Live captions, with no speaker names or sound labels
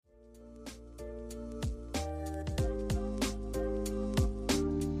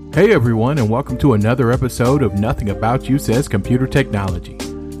Hey everyone, and welcome to another episode of Nothing About You Says Computer Technology,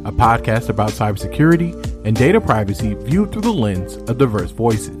 a podcast about cybersecurity and data privacy viewed through the lens of diverse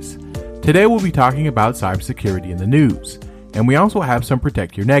voices. Today we'll be talking about cybersecurity in the news, and we also have some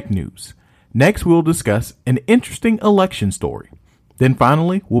Protect Your Neck news. Next we'll discuss an interesting election story. Then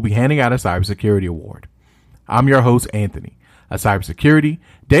finally, we'll be handing out a cybersecurity award. I'm your host, Anthony, a cybersecurity,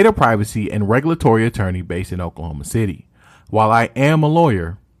 data privacy, and regulatory attorney based in Oklahoma City. While I am a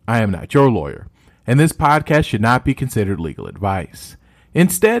lawyer, I am not your lawyer, and this podcast should not be considered legal advice.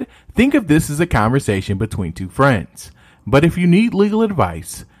 Instead, think of this as a conversation between two friends. But if you need legal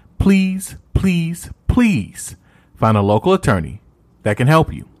advice, please find a local attorney that can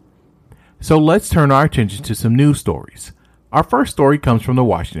help you. So let's turn our attention to some news stories. Our first story comes from the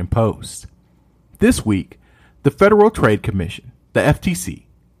Washington Post. This week, the Federal Trade Commission, the FTC,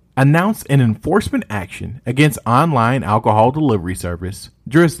 announced an enforcement action against online alcohol delivery service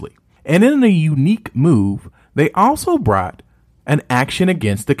Drizly. And in a unique move, they also brought an action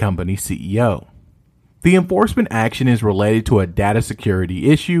against the company's CEO. The enforcement action is related to a data security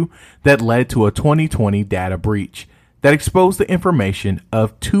issue that led to a 2020 data breach that exposed the information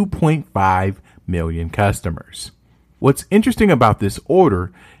of 2.5 million customers. What's interesting about this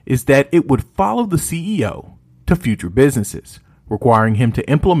order is that it would follow the CEO to future businesses, requiring him to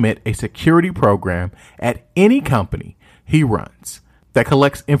implement a security program at any company he runs that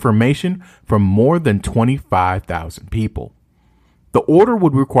collects information from more than 25,000 people. The order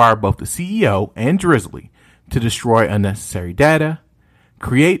would require both the CEO and Drizly to destroy unnecessary data,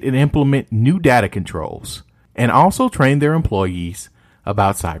 create and implement new data controls, and also train their employees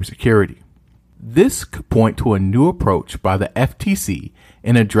about cybersecurity. This could point to a new approach by the FTC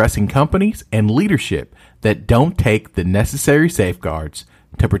in addressing companies and leadership that don't take the necessary safeguards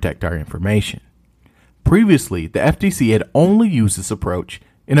to protect our information. Previously, the FTC had only used this approach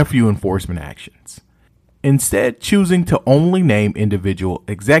in a few enforcement actions, instead choosing to only name individual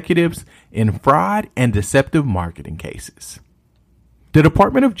executives in fraud and deceptive marketing cases. The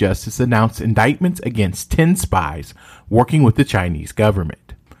Department of Justice announced indictments against 10 spies working with the Chinese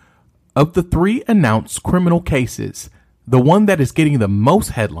government. Of the 3 announced criminal cases, the one that is getting the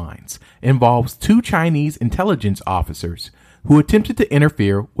most headlines involves 2 Chinese intelligence officers who attempted to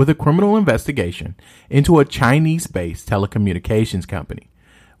interfere with a criminal investigation into a Chinese-based telecommunications company,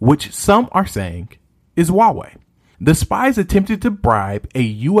 which some are saying is Huawei. The spies attempted to bribe a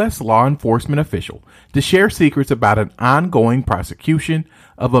U.S. law enforcement official to share secrets about an ongoing prosecution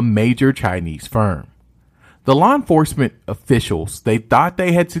of a major Chinese firm. The law enforcement officials they thought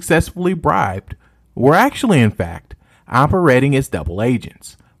they had successfully bribed were actually, in fact, operating as double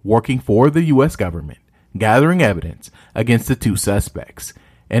agents, working for the U.S. government, gathering evidence against the 2 suspects,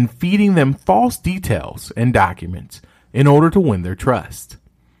 and feeding them false details and documents in order to win their trust.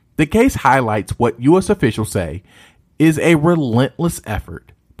 The case highlights what U.S. officials say is a relentless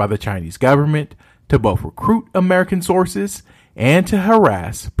effort by the Chinese government to both recruit American sources and to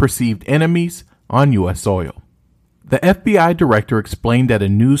harass perceived enemies on U.S. soil. The FBI director explained at a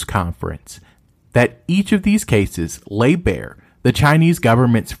news conference that each of these cases lay bare the Chinese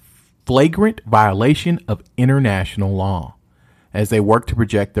government's flagrant violation of international law as they work to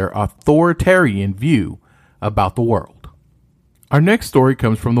project their authoritarian view about the world. Our next story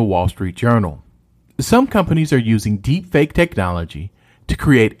comes from the Wall Street Journal. Some companies are using deepfake technology to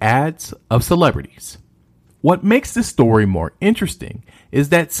create ads of celebrities. What makes this story more interesting is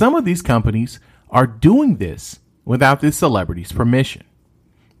that some of these companies are doing this without the celebrity's permission.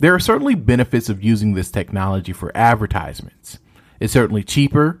 There are certainly benefits of using this technology for advertisements. It's certainly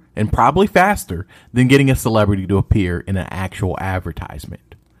cheaper and probably faster than getting a celebrity to appear in an actual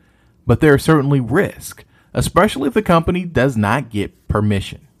advertisement. But there are certainly risks, especially if the company does not get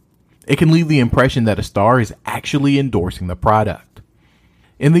permission. It can leave the impression that a star is actually endorsing the product.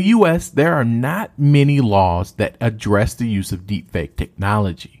 In the U.S., there are not many laws that address the use of deepfake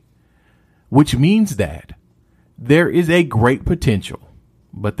technology, which means that there is a great potential,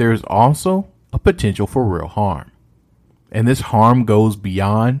 but there is also a potential for real harm. And this harm goes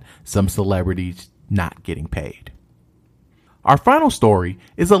beyond some celebrities not getting paid. Our final story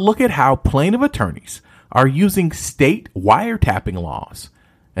is a look at how plaintiff attorneys are using state wiretapping laws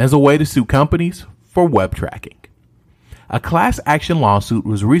as a way to sue companies for web tracking. A class action lawsuit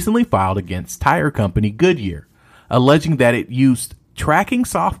was recently filed against tire company Goodyear, alleging that it used tracking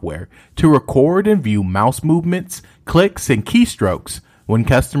software to record and view mouse movements, clicks, and keystrokes when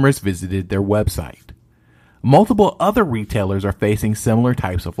customers visited their website. Multiple other retailers are facing similar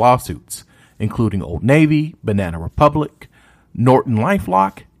types of lawsuits, including Old Navy, Banana Republic, Norton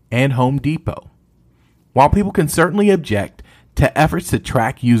LifeLock, and Home Depot. While people can certainly object to efforts to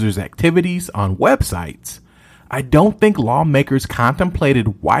track users' activities on websites, I don't think lawmakers contemplated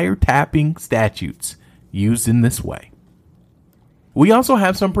wiretapping statutes used in this way. We also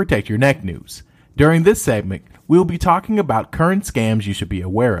have some Protect Your Neck news. During this segment, we'll be talking about current scams you should be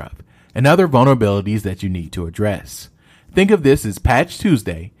aware of and other vulnerabilities that you need to address. Think of this as Patch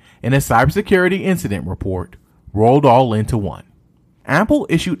Tuesday and a cybersecurity incident report rolled all into one. Apple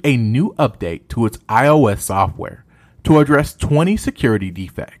issued a new update to its iOS software to address 20 security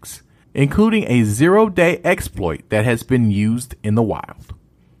defects, including a zero-day exploit that has been used in the wild.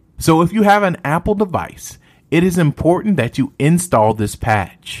 So if you have an Apple device, it is important that you install this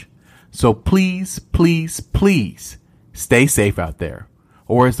patch. So please, please, please stay safe out there.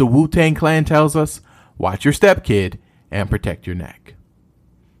 Or as the Wu-Tang Clan tells us, watch your step, kid, and protect your neck.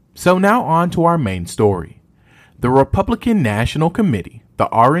 So now on to our main story. The Republican National Committee, the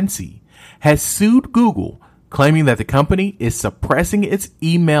RNC, has sued Google, claiming that the company is suppressing its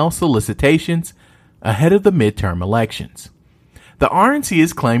email solicitations ahead of the midterm elections. The RNC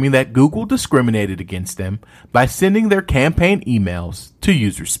is claiming that Google discriminated against them by sending their campaign emails to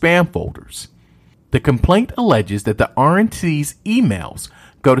user spam folders. The complaint alleges that the RNC's emails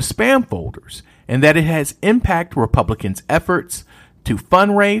go to spam folders and that it has impacted Republicans' efforts to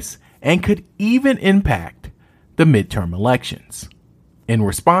fundraise and could even impact the midterm elections. In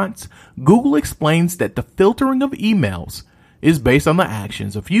response, Google explains that the filtering of emails is based on the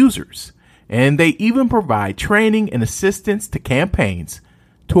actions of users, and they even provide training and assistance to campaigns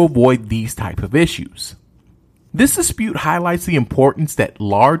to avoid these type of issues. This dispute highlights the importance that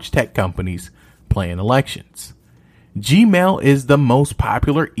large tech companies play in elections. Gmail is the most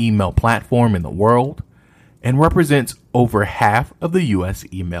popular email platform in the world and represents over half of the U.S.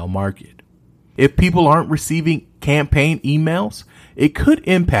 email market. If people aren't receiving campaign emails, it could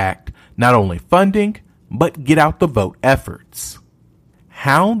impact not only funding, but get out the vote efforts.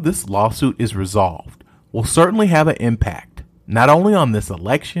 How this lawsuit is resolved will certainly have an impact, not only on this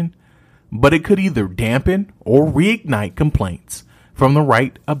election, but it could either dampen or reignite complaints from the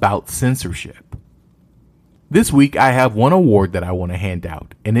right about censorship. This week I have one award that I want to hand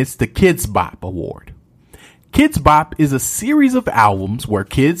out, and it's the Kidz Bop Award. Kidz Bop is a series of albums where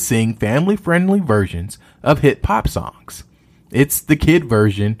kids sing family-friendly versions of hit pop songs. It's the kid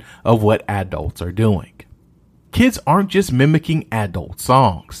version of what adults are doing. Kids aren't just mimicking adult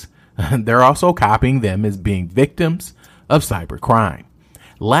songs. They're also copying them as being victims of cybercrime.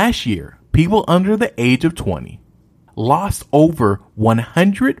 Last year, people under the age of 20 lost over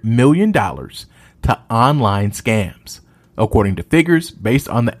 $100 million to online scams, according to figures based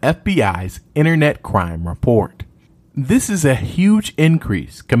on the FBI's Internet Crime Report. This is a huge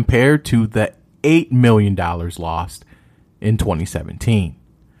increase compared to the $8 million lost in 2017.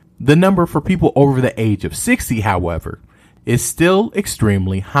 The number for people over the age of 60, however, is still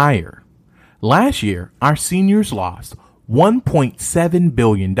extremely higher. Last year, our seniors lost $1.7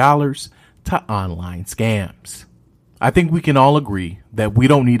 billion to online scams. I think we can all agree that we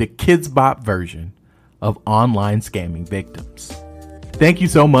don't need a Kidz Bop version of online scamming victims. Thank you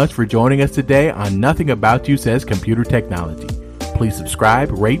so much for joining us today on Nothing About You Says Computer Technology. Please subscribe,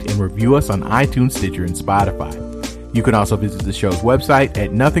 rate, and review us on iTunes, Stitcher, and Spotify. You can also visit the show's website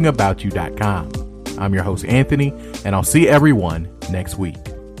at nothingaboutyou.com. I'm your host, Anthony, and I'll see everyone next week.